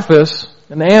 Caiaphas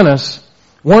and Annas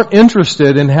weren't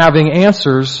interested in having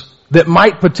answers that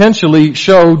might potentially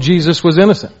show Jesus was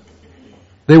innocent.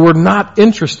 They were not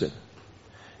interested.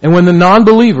 And when the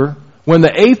non-believer, when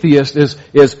the atheist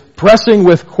is pressing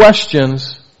with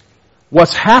questions,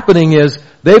 what's happening is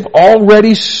they've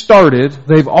already started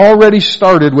with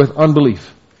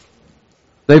unbelief.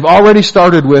 They've already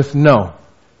started with, no,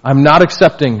 I'm not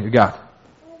accepting a God.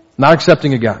 Not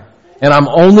accepting a God. And I'm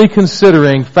only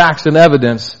considering facts and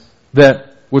evidence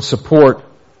that would support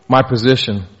my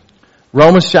position.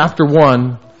 Romans chapter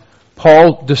 1,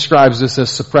 Paul describes this as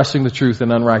suppressing the truth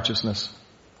and unrighteousness.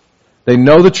 They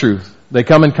know the truth. They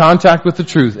come in contact with the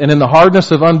truth. And in the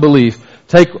hardness of unbelief,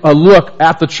 take a look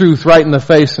at the truth right in the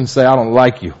face and say, I don't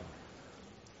like you.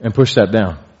 And push that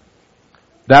down.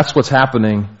 That's what's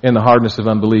happening in the hardness of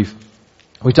unbelief.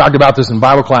 We talked about this in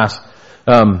Bible class.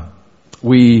 Some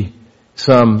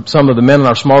of the men in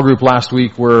our small group last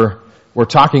week were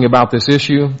talking about this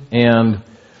issue, and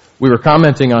we were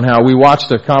commenting on how we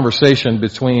watched a conversation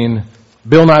between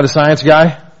Bill Nye the Science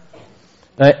Guy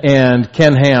and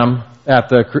Ken Ham at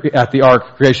the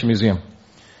Ark Creation Museum.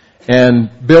 And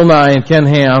Bill Nye and Ken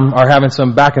Ham are having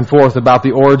some back and forth about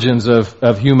the origins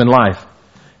of human life.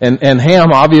 And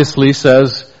Ham obviously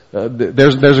says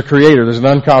there's a creator, there's an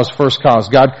uncaused first cause.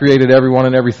 God created everyone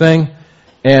and everything.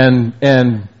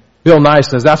 And Bill Nye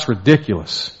says, that's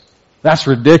ridiculous. That's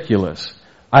ridiculous.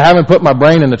 I haven't put my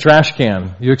brain in the trash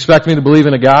can. You expect me to believe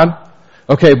in a God?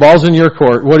 Okay, ball's in your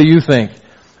court. What do you think?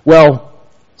 Well,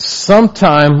 a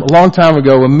long time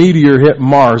ago, a meteor hit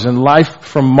Mars, and life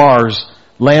from Mars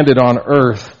landed on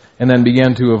Earth and then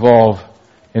began to evolve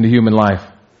into human life.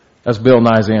 That's Bill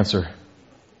Nye's answer.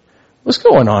 What's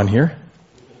going on here?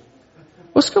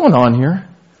 What's going on here?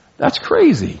 That's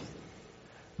crazy.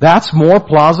 That's more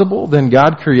plausible than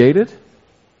God created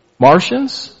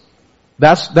Martians?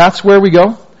 That's where we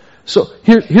go? So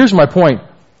here's my point.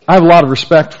 I have a lot of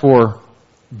respect for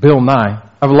Bill Nye.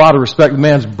 I have a lot of respect. The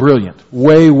man's brilliant.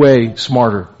 Way, way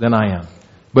smarter than I am.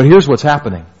 But here's what's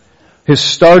happening. His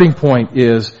starting point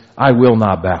is, I will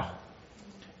not bow.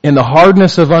 In the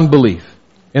hardness of unbelief,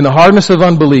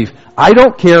 I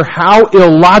don't care how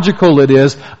illogical it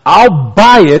is, I'll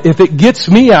buy it if it gets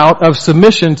me out of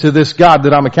submission to this God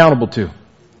that I'm accountable to.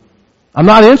 I'm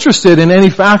not interested in any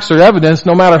facts or evidence,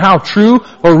 no matter how true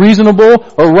or reasonable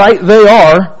or right they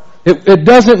are. It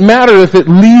doesn't matter if it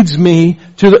leads me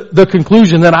to the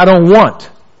conclusion that I don't want.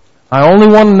 I only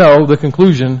want to know the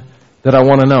conclusion that I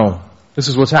want to know. This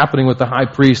is what's happening with the high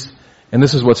priest, and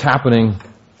this is what's happening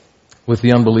with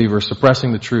the unbeliever,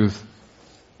 suppressing the truth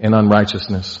in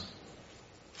unrighteousness.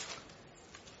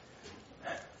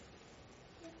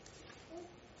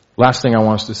 Last thing I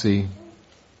want us to see.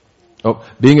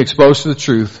 Being exposed to the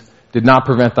truth did not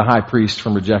prevent the high priest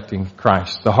from rejecting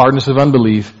Christ. The hardness of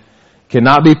unbelief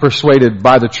cannot be persuaded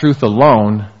by the truth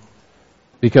alone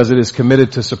because it is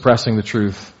committed to suppressing the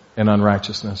truth in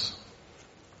unrighteousness.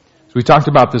 So we talked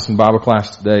about this in Bible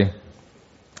class today,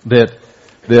 that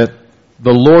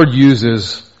the Lord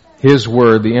uses His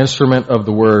Word, the instrument of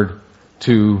the Word,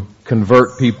 to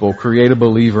convert people, create a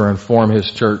believer, and form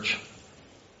His church.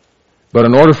 But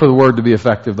in order for the Word to be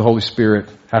effective, the Holy Spirit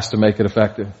has to make it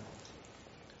effective.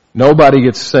 Nobody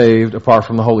gets saved apart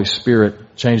from the Holy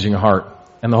Spirit changing a heart.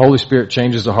 And the Holy Spirit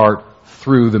changes a heart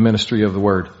through the ministry of the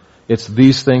Word. It's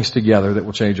these things together that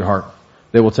will change a heart.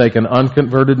 They will take an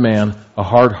unconverted man, a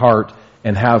hard heart,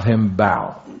 and have him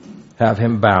bow. Have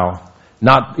him bow.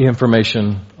 Not the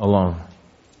information alone.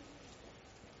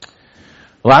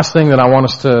 The last thing that I want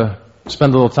us to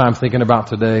spend a little time thinking about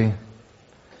today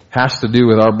has to do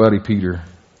with our buddy Peter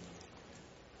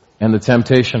and the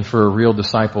temptation for a real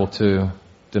disciple to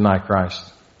deny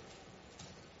Christ.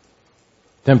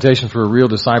 Temptation for a real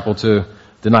disciple to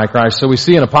deny Christ. So we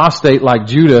see an apostate like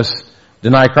Judas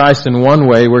deny Christ in one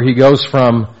way, where he goes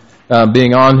from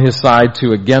being on his side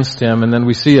to against him, and then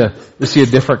we see a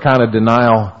different kind of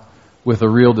denial with a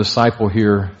real disciple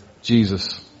here,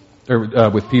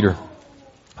 with Peter,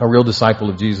 a real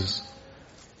disciple of Jesus.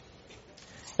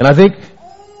 And I think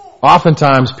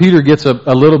oftentimes Peter gets a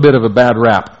little bit of a bad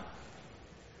rap.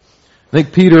 I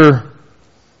think Peter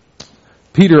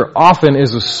often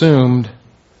is assumed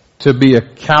to be a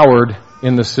coward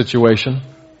in this situation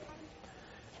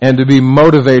and to be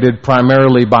motivated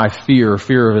primarily by fear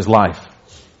of his life.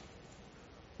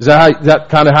 Is that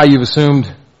kind of how you've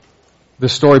assumed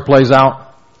this story plays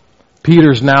out?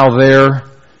 Peter's now there,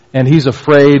 and he's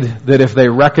afraid that if they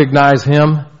recognize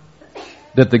him,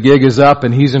 that the gig is up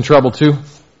and he's in trouble too?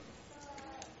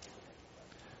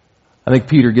 I think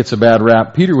Peter gets a bad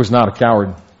rap. Peter was not a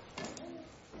coward.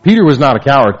 Peter was not a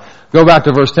coward. Go back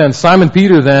to verse 10. Simon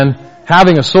Peter then,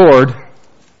 having a sword.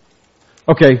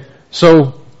 Okay,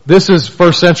 so this is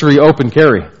first century open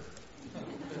carry.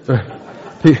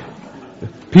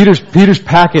 Peter's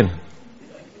packing.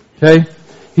 Okay?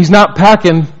 He's not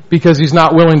packing because he's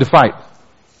not willing to fight.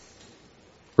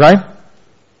 Right?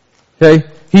 Okay?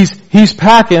 He's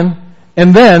packing,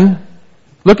 and then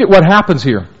look at what happens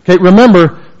here. Okay,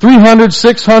 remember 300,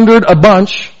 600, a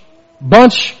bunch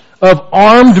of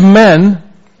armed men,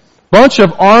 bunch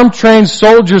of armed trained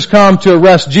soldiers come to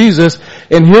arrest Jesus,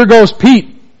 and here goes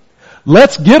Pete.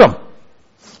 Let's get him.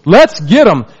 Let's get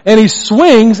him. And he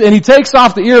swings and he takes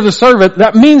off the ear of the servant.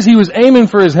 That means he was aiming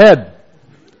for his head.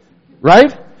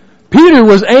 Right? Peter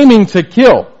was aiming to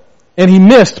kill, and he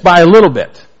missed by a little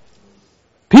bit.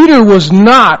 Peter was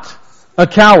not a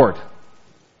coward.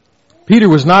 Peter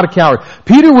was not a coward.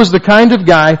 Peter was the kind of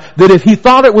guy that if he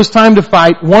thought it was time to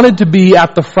fight, wanted to be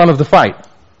at the front of the fight.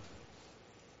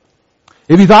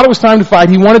 If he thought it was time to fight,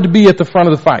 he wanted to be at the front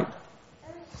of the fight.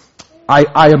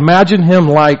 I imagine him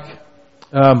like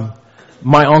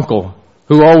my uncle,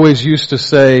 who always used to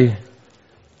say,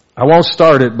 I won't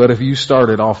start it, but if you start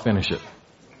it, I'll finish it.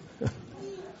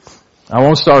 I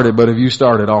won't start it, but if you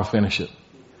start it, I'll finish it.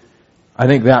 I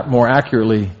think that more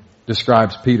accurately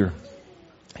describes Peter.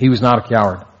 He was not a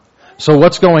coward. So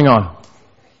what's going on?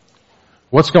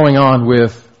 What's going on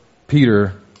with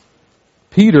Peter?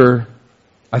 Peter,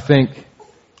 I think,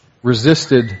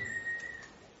 Peter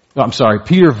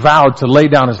vowed to lay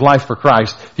down his life for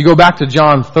Christ. If you go back to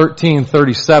John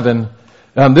 13:37,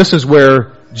 this is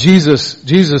where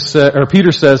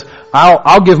Peter says,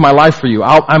 I'll give my life for you.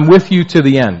 I'm with you to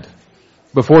the end.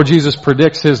 Before Jesus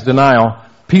predicts his denial,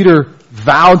 Peter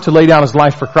vowed to lay down his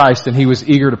life for Christ, and he was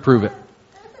eager to prove it.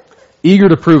 Eager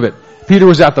to prove it. Peter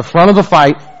was at the front of the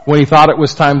fight when he thought it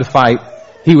was time to fight.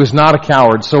 He was not a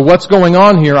coward. So what's going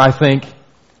on here, I think,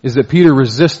 is that Peter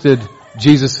resisted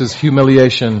Jesus'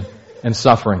 humiliation and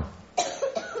suffering.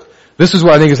 This is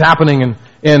what I think is happening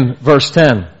in verse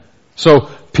 10.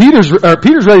 So Peter's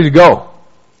ready to go.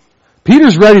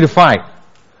 Peter's ready to fight.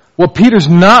 What Peter's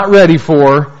not ready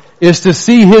for is to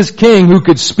see his king, who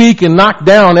could speak and knock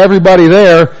down everybody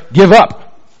there, give up.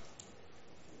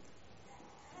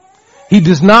 He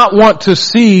does not want to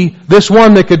see this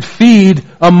one that could feed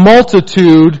a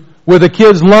multitude with a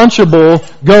kid's Lunchable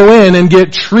go in and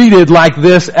get treated like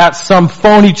this at some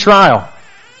phony trial.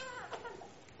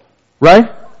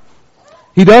 Right?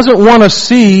 He doesn't want to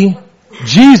see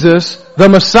Jesus, the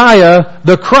Messiah,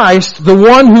 the Christ, the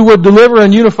one who would deliver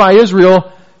and unify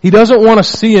Israel. He doesn't want to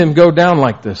see him go down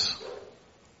like this.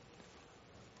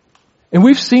 And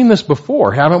we've seen this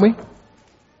before, haven't we?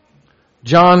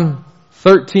 John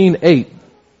 13:8.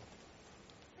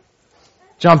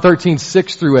 John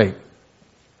 13:6-8.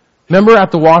 Remember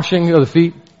at the washing of the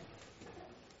feet?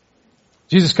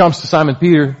 Jesus comes to Simon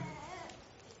Peter.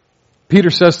 Peter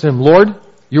says to him, Lord,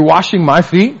 you're washing my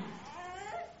feet?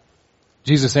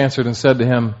 Jesus answered and said to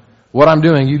him, what I'm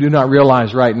doing you do not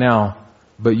realize right now,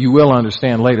 but you will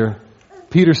understand later.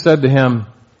 Peter said to him,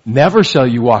 never shall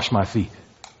you wash my feet.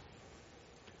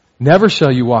 Never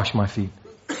shall you wash my feet.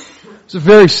 It's a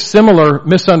very similar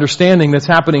misunderstanding that's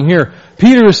happening here.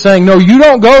 Peter is saying, no, you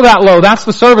don't go that low. That's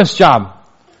the servant's job.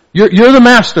 You're the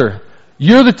master.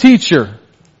 You're the teacher.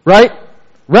 Right?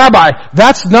 Rabbi,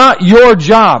 that's not your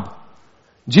job.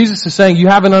 Jesus is saying, you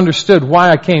haven't understood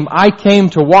why I came. I came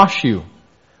to wash you.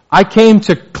 I came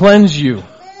to cleanse you.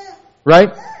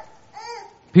 Right?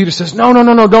 Peter says, no,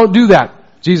 don't do that.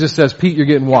 Jesus says, Pete, you're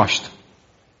getting washed.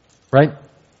 Right?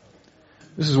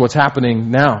 This is what's happening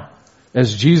now.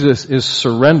 As Jesus is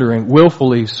surrendering,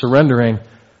 willfully surrendering,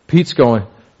 Pete's going,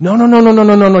 no,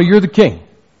 you're the king.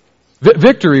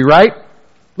 Victory, right?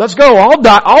 Let's go.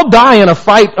 I'll die in a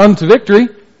fight unto victory.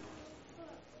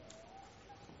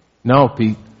 No,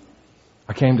 Pete.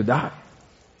 I came to die.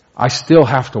 I still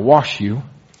have to wash you.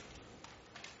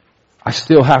 I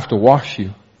still have to wash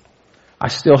you. I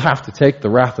still have to take the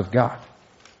wrath of God.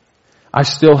 I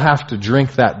still have to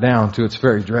drink that down to its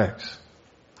very dregs.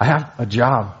 I have a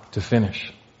job to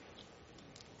finish.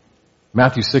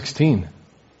 Matthew 16.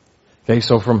 Okay,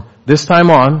 so from this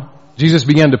time on, Jesus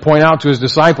began to point out to his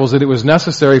disciples that it was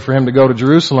necessary for him to go to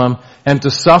Jerusalem and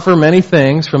to suffer many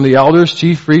things from the elders,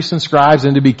 chief priests, and scribes,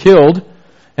 and to be killed,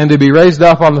 and to be raised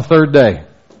up on the third day.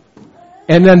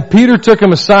 And then Peter took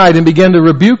him aside and began to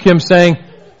rebuke him, saying,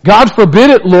 God forbid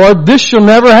it, Lord, this shall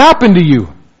never happen to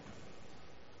you.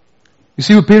 You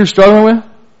see what Peter's struggling with?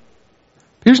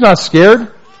 Peter's not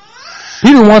scared.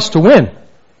 Peter wants to win.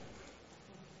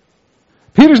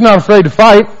 Peter's not afraid to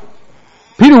fight.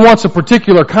 Peter wants a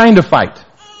particular kind of fight.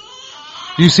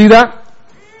 Do you see that?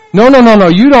 No,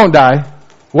 you don't die.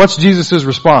 What's Jesus'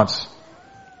 response?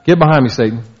 Get behind me,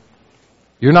 Satan.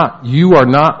 You are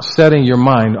not setting your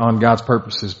mind on God's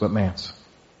purposes, but man's.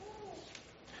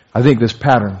 I think this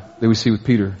pattern that we see with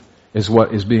Peter is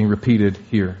what is being repeated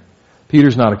here.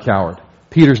 Peter's not a coward.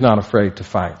 Peter's not afraid to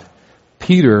fight.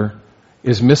 Peter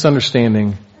is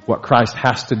misunderstanding what Christ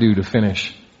has to do to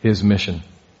finish his mission.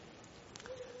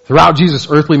 Throughout Jesus'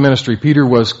 earthly ministry, Peter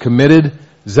was committed,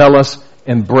 zealous,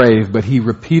 and brave, but he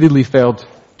repeatedly failed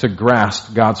to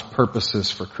grasp God's purposes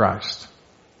for Christ.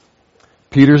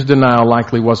 Peter's denial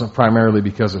likely wasn't primarily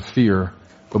because of fear,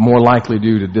 but more likely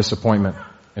due to disappointment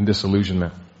and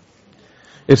disillusionment.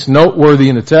 It's noteworthy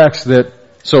in the text that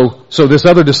so this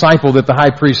other disciple that the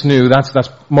high priest knew, that's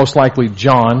most likely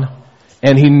John,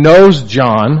 and he knows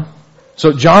John.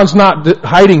 So John's not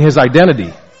hiding his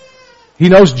identity. He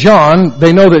knows John.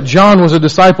 They know that John was a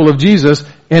disciple of Jesus,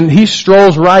 and he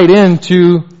strolls right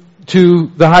into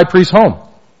the high priest's home.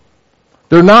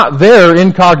 They're not there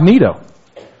incognito.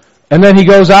 And then he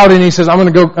goes out and he says, I'm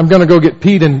going to go get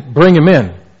Pete and bring him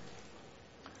in.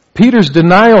 Peter's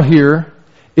denial here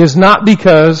is not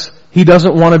because he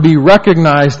doesn't want to be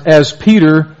recognized as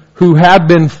Peter who had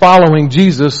been following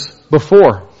Jesus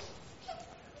before.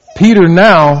 Peter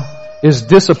now is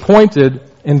disappointed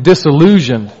and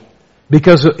disillusioned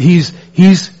because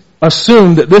he's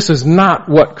assumed that this is not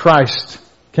what Christ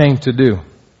came to do.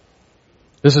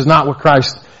 This is not what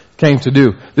Christ came to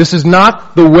do. This is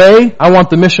not the way I want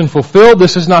the mission fulfilled.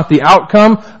 This is not the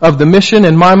outcome of the mission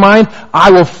in my mind.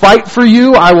 I will fight for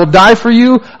you. I will die for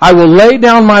you. I will lay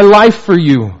down my life for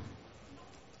you.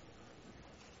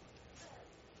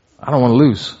 I don't want to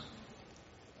lose.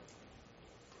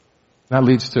 That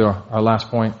leads to our last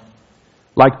point.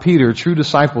 Like Peter, true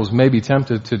disciples may be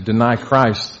tempted to deny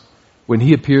Christ when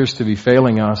he appears to be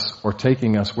failing us or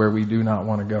taking us where we do not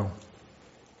want to go.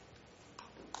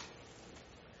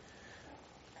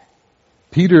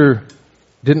 Peter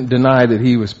didn't deny that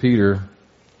he was Peter.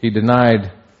 He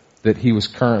denied that he was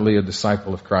currently a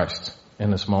disciple of Christ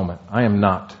in this moment. I am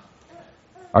not.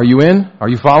 Are you in? Are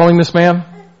you following this man?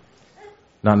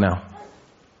 Not now.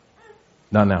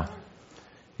 Not now.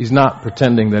 He's not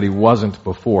pretending that he wasn't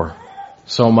before,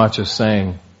 so much as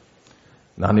saying,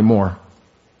 not anymore.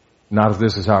 Not if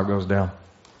this is how it goes down.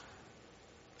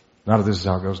 Not if this is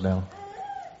how it goes down.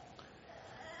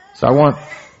 So I want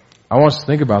us to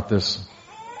think about this.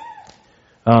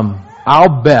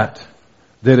 I'll bet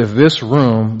that if this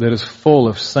room that is full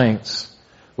of saints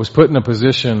was put in a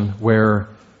position where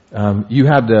you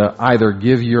had to either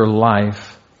give your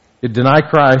life, deny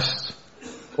Christ,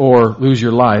 or lose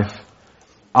your life,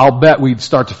 I'll bet we'd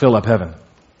start to fill up heaven.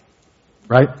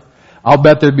 Right? I'll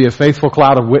bet there'd be a faithful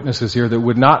cloud of witnesses here that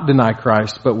would not deny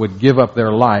Christ, but would give up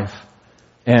their life,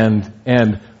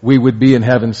 and we would be in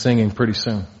heaven singing pretty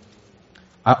soon.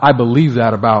 I believe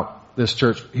that about this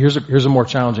church. Here's a more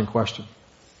challenging question.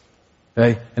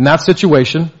 Okay? In that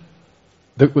situation,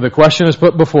 the question is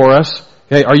put before us.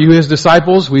 Okay, are you his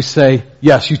disciples? We say,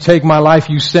 yes, you take my life,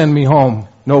 you send me home.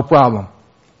 No problem.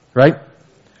 Right?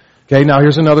 Okay, now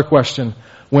here's another question.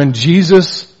 When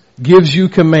Jesus gives you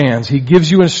commands, he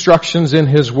gives you instructions in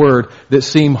his word that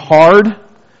seem hard,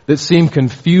 that seem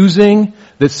confusing,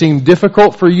 that seem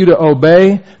difficult for you to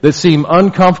obey, that seem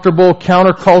uncomfortable,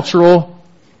 countercultural.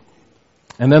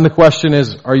 And then the question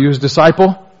is, are you his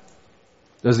disciple?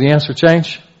 Does the answer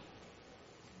change?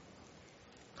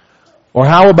 Or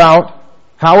how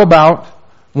about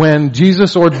when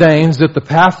Jesus ordains that the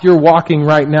path you're walking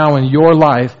right now in your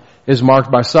life is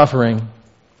marked by suffering,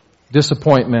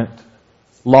 disappointment,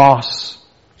 loss,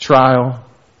 trial,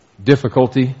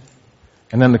 difficulty,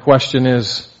 and then the question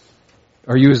is,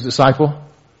 are you his disciple?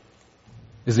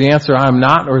 Is the answer I'm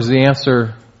not, or is the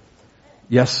answer,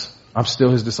 yes, I'm still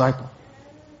his disciple?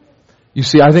 You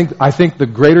see, I think the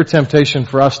greater temptation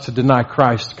for us to deny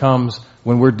Christ comes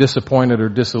when we're disappointed or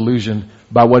disillusioned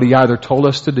by what he either told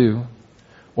us to do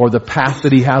or the path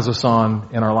that he has us on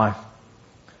in our life.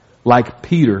 Like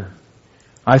Peter,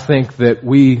 I think that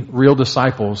we, real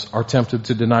disciples, are tempted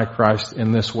to deny Christ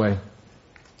in this way.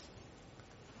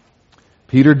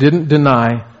 Peter didn't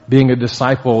deny being a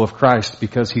disciple of Christ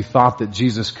because he thought that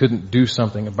Jesus couldn't do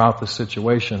something about the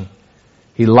situation.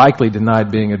 He likely denied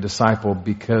being a disciple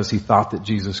because he thought that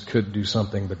Jesus could do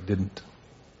something but didn't.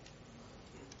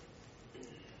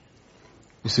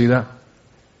 You see that?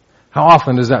 How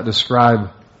often does that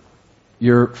describe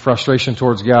your frustration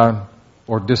towards God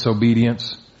or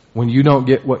disobedience when you don't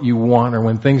get what you want or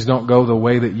when things don't go the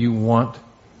way that you want,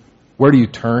 where do you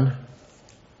turn?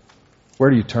 Where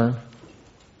do you turn?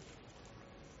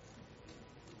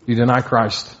 You deny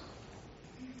Christ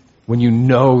when you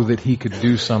know that He could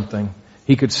do something.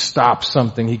 He could stop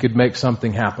something. He could make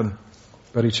something happen.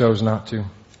 But He chose not to.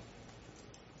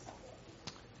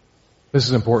 This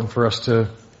is important for us to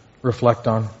reflect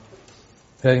on.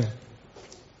 Okay?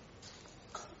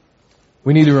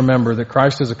 We need to remember that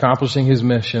Christ is accomplishing His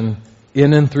mission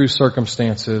in and through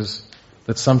circumstances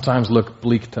that sometimes look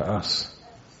bleak to us.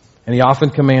 And He often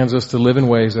commands us to live in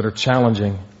ways that are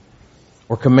challenging,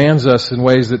 or commands us in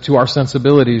ways that to our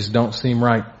sensibilities don't seem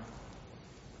right.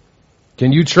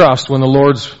 Can you trust when the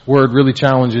Lord's Word really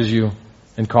challenges you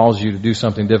and calls you to do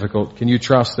something difficult? Can you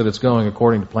trust that it's going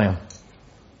according to plan?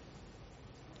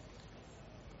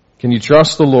 Can you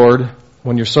trust the Lord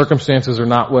when your circumstances are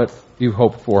not what you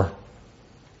hoped for,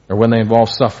 or when they involve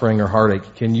suffering or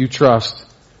heartache? Can you trust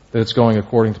that it's going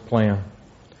according to plan?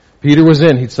 Peter was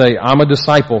in, he'd say, I'm a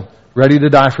disciple, ready to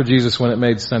die for Jesus when it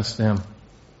made sense to him.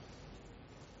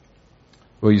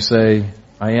 Will you say,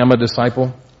 I am a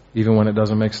disciple, even when it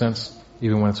doesn't make sense,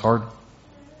 even when it's hard?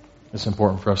 It's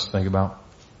important for us to think about.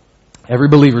 Every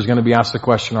believer is going to be asked the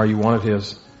question, are you one of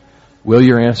His? Will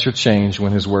your answer change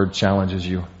when His Word challenges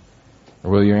you? Or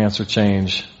will your answer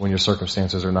change when your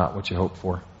circumstances are not what you hoped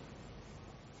for?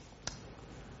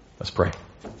 Let's pray.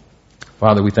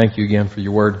 Father, we thank You again for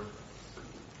Your Word.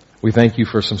 We thank You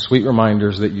for some sweet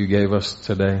reminders that You gave us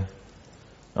today.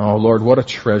 Oh Lord, what a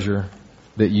treasure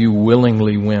that You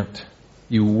willingly went.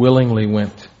 You willingly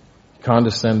went,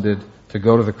 condescended to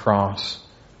go to the cross,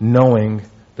 knowing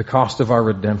the cost of our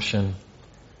redemption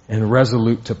and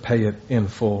resolute to pay it in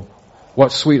full.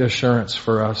 What sweet assurance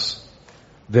for us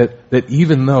that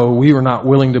even though we were not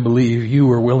willing to believe, You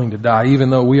were willing to die. Even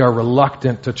though we are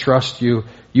reluctant to trust You,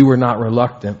 You were not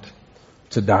reluctant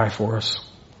to die for us.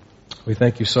 We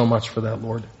thank You so much for that,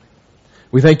 Lord.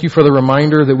 We thank You for the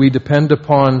reminder that we depend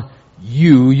upon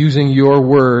You using Your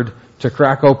Word to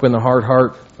crack open the hard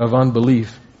heart of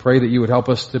unbelief. Pray that You would help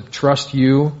us to trust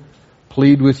You,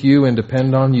 plead with You, and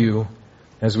depend on You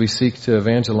as we seek to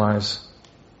evangelize.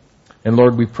 And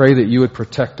Lord, we pray that You would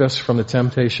protect us from the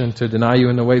temptation to deny You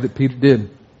in the way that Peter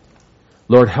did.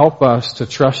 Lord, help us to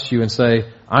trust You and say,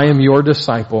 I am Your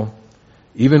disciple,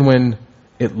 even when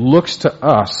it looks to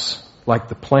us like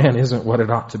the plan isn't what it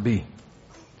ought to be.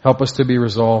 Help us to be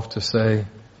resolved to say,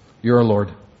 You're our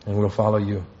Lord, and we'll follow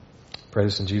You. Pray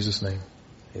this in Jesus' name.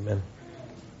 Amen.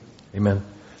 Amen.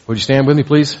 Would you stand with me,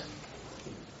 please?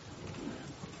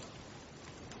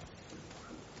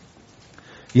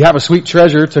 You have a sweet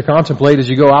treasure to contemplate as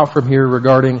you go out from here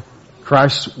regarding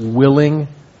Christ's willing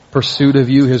pursuit of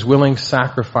you, His willing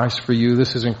sacrifice for you.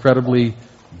 This is incredibly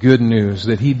good news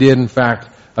that He did, in fact,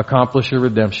 accomplish your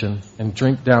redemption and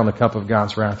drink down the cup of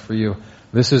God's wrath for you.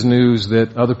 This is news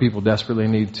that other people desperately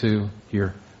need to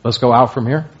hear. Let's go out from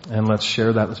here and let's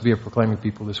share that. Let's be a proclaiming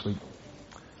people this week.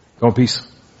 Go in peace.